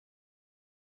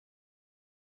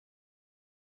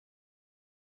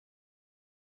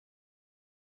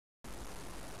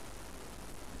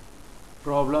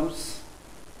problems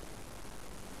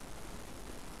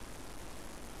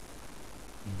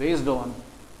based on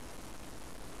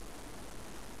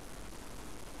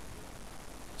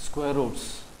square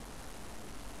roots.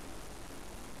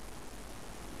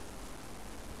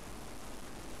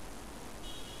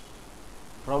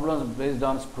 Problems based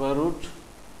on square root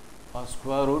or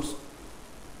square roots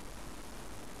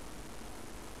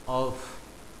of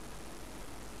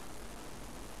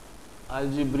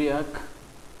algebraic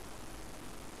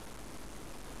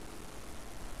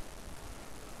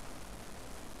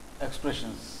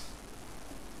expressions.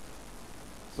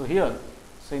 So here,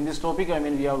 in this topic,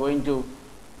 we are going to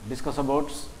discuss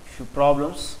about few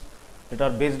problems that are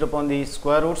based upon the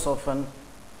square roots of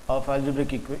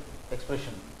algebraic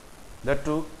expression, that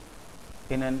too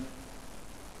in an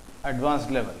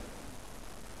advanced level.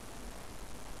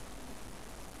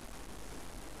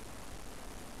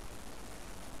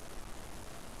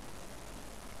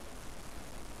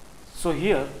 So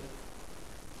here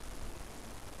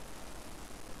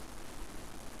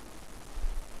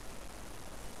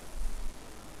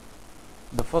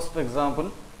the first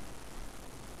example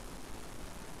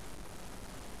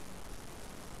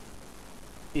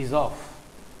is of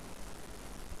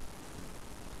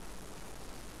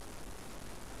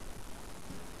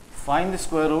find the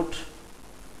square root,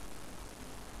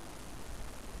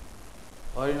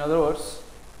 or in other words,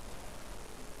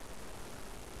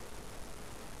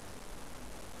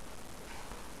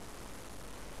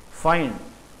 find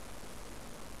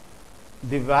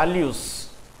the values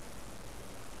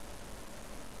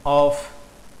of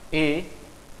A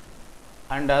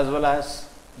and as well as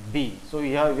B. So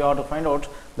we have to find out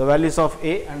the values of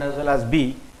A and as well as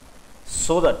B,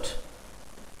 so that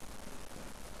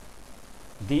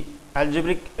the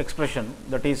algebraic expression,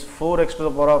 that is 4x to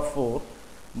the power of 4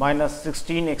 minus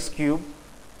 16x cube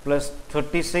plus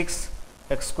 36x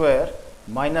square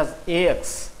minus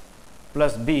ax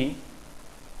plus b,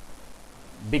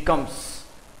 becomes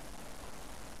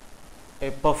a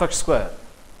perfect square.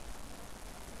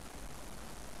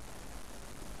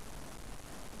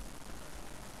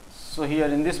 So here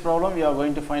in this problem we are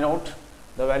going to find out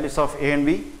the values of A and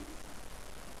B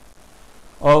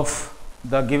of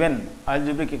the given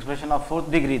algebraic expression of fourth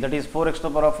degree, that is 4x to the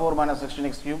power of 4 minus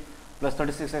 16x cube plus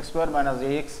 36x square minus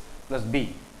ax plus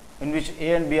b, in which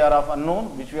A and B are of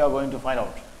unknown, which we are going to find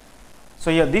out.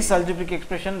 So here this algebraic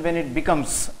expression, when it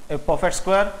becomes a perfect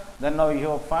square, then now we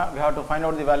have to find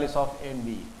out the values of A and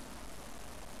B.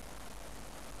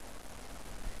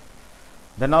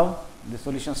 Then now the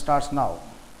solution starts now.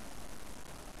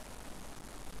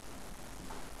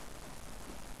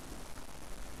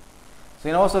 So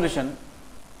in our solution,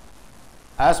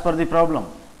 as per the problem,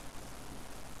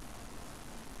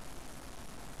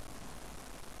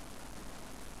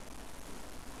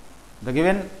 the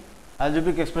given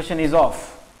algebraic expression is of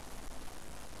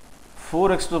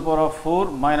 4x to the power of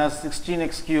 4 minus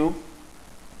 16x cube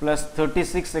plus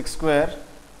 36x square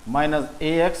minus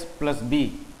ax plus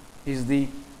b is the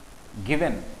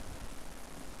given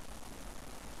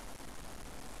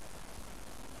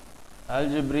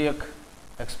algebraic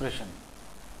expression.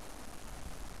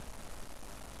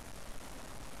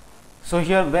 So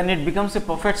here when it becomes a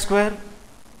perfect square,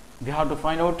 we have to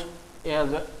find out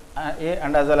A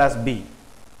and as well as B.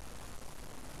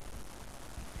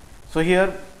 So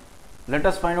here let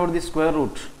us find out the square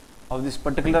root of this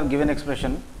particular given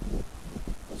expression.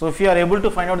 So if you are able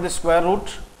to find out the square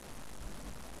root,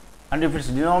 and if its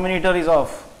denominator is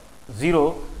of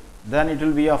 0, then it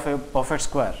will be of a perfect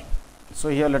square. So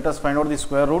here let us find out the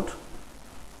square root.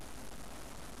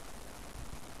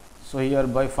 So here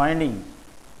by finding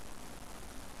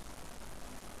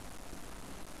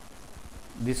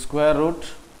the square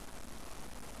root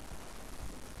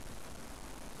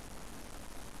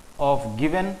of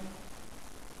given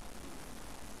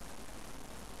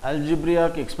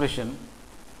algebraic expression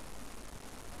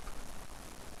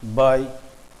by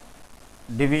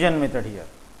division method here.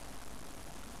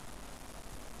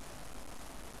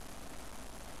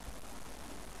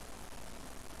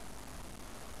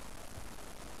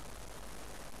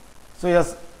 So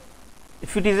yes,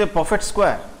 if it is a perfect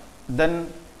square,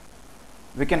 then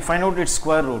we can find out its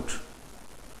square root.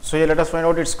 So here let us find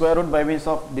out its square root by means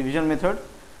of division method.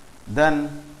 Then